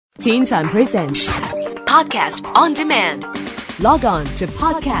Teen Time Presents Podcast on demand. Log on to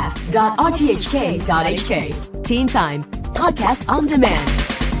podcast.rthk.hk. Teen Time Podcast on Demand.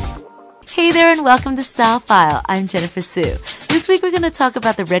 Hey there and welcome to Style File. I'm Jennifer Sue. This week we're going to talk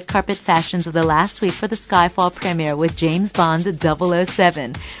about the red carpet fashions of the last week for the Skyfall premiere with James Bond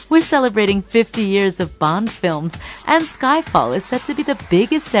 007. We're celebrating 50 years of Bond films, and Skyfall is set to be the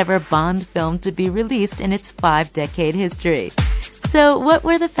biggest ever Bond film to be released in its 5-decade history. So, what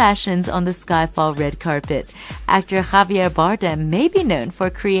were the fashions on the Skyfall red carpet? Actor Javier Bardem may be known for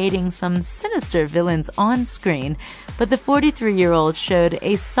creating some sinister villains on screen, but the 43-year-old showed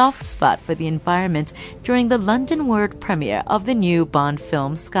a soft spot for the environment during the London world premiere of the new Bond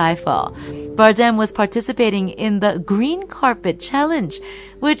film Skyfall. Bardem was participating in the Green Carpet Challenge,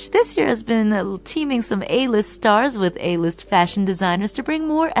 which this year has been teaming some A-list stars with A-list fashion designers to bring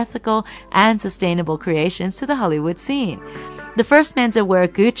more ethical and sustainable creations to the Hollywood scene. The first man to wear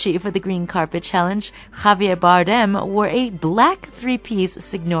Gucci for the Green Carpet Challenge, Javier Bardem, wore a black three-piece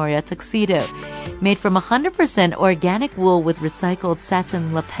Signoria tuxedo. Made from 100% organic wool with recycled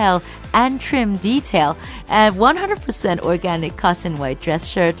satin lapel and trim detail, a 100% organic cotton white dress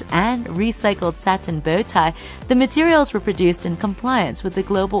shirt, and recycled satin bow tie, the materials were produced in compliance with the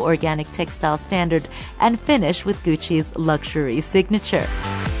Global Organic Textile Standard and finished with Gucci's luxury signature.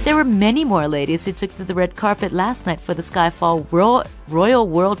 There were many more ladies who took to the red carpet last night for the Skyfall Royal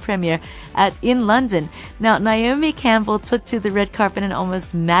World premiere in London. Now, Naomi Campbell took to the red carpet in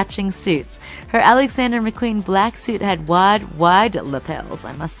almost matching suits. Her Alexander McQueen black suit had wide lapels,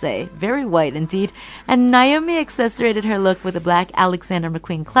 I must say. Very white indeed. And Naomi accentuated her look with a black Alexander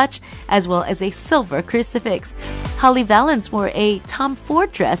McQueen clutch, as well as a silver crucifix. Holly Valance wore a Tom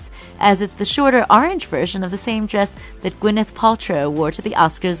Ford dress, as it's the shorter orange version of the same dress that Gwyneth Paltrow wore to the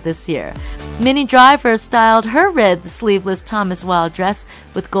Oscars this year. Minnie Driver styled her red sleeveless Thomas Wilde dress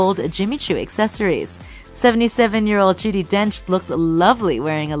with gold Jimmy Choo accessories. 77-year-old Judi Dench looked lovely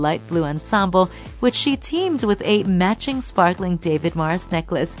wearing a light blue ensemble, which she teamed with a matching sparkling David Morris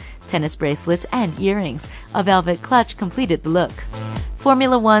necklace, tennis bracelet, and earrings. A velvet clutch completed the look.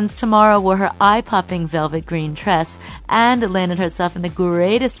 Formula One's Tamara wore her eye-popping velvet green dress and landed herself in the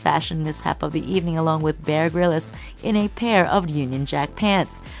greatest fashion mishap of the evening along with Bear Grylls in a pair of Union Jack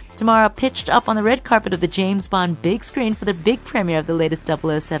pants. Tamara pitched up on the red carpet of the James Bond big screen for the big premiere of the latest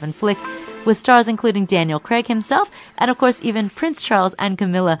 007 flick, with stars including Daniel Craig himself and, of course, even Prince Charles and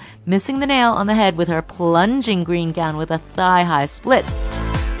Camilla, missing the nail on the head with her plunging green gown with a thigh-high split.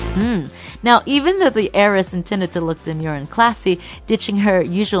 Now, even though the heiress intended to look demure and classy, ditching her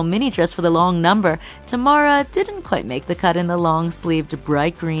usual mini dress for the long number, Tamara didn't quite make the cut in the long-sleeved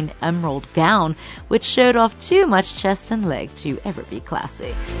bright green emerald gown, which showed off too much chest and leg to ever be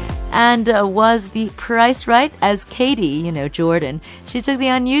classy. And was the price right? As Katie, Jordan, she took the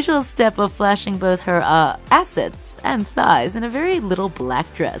unusual step of flashing both her assets and thighs in a very little black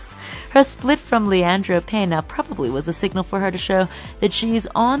dress. Her split from Leandro Pena probably was a signal for her to show that she's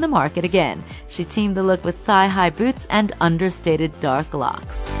on the market again. She teamed the look with thigh-high boots and understated dark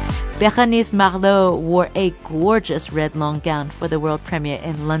locks. Bérénice Marlowe wore a gorgeous red long gown for the world premiere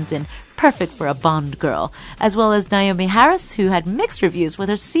in London, perfect for a Bond girl, as well as Naomi Harris, who had mixed reviews with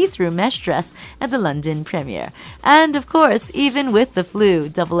her see-through mesh dress at the London premiere. And, of course, even with the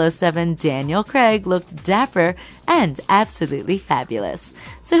flu, 007 Daniel Craig looked dapper and absolutely fabulous.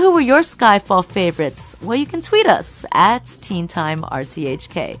 So who were your Skyfall favorites? Well, you can tweet us at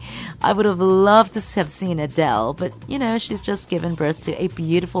TeenTimeRTHK. I would have loved to have seen Adele, but, she's just given birth to a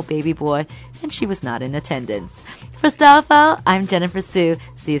beautiful baby boy, and she was not in attendance. For Style File, I'm Jennifer Sue.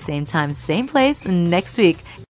 See you same time, same place next week.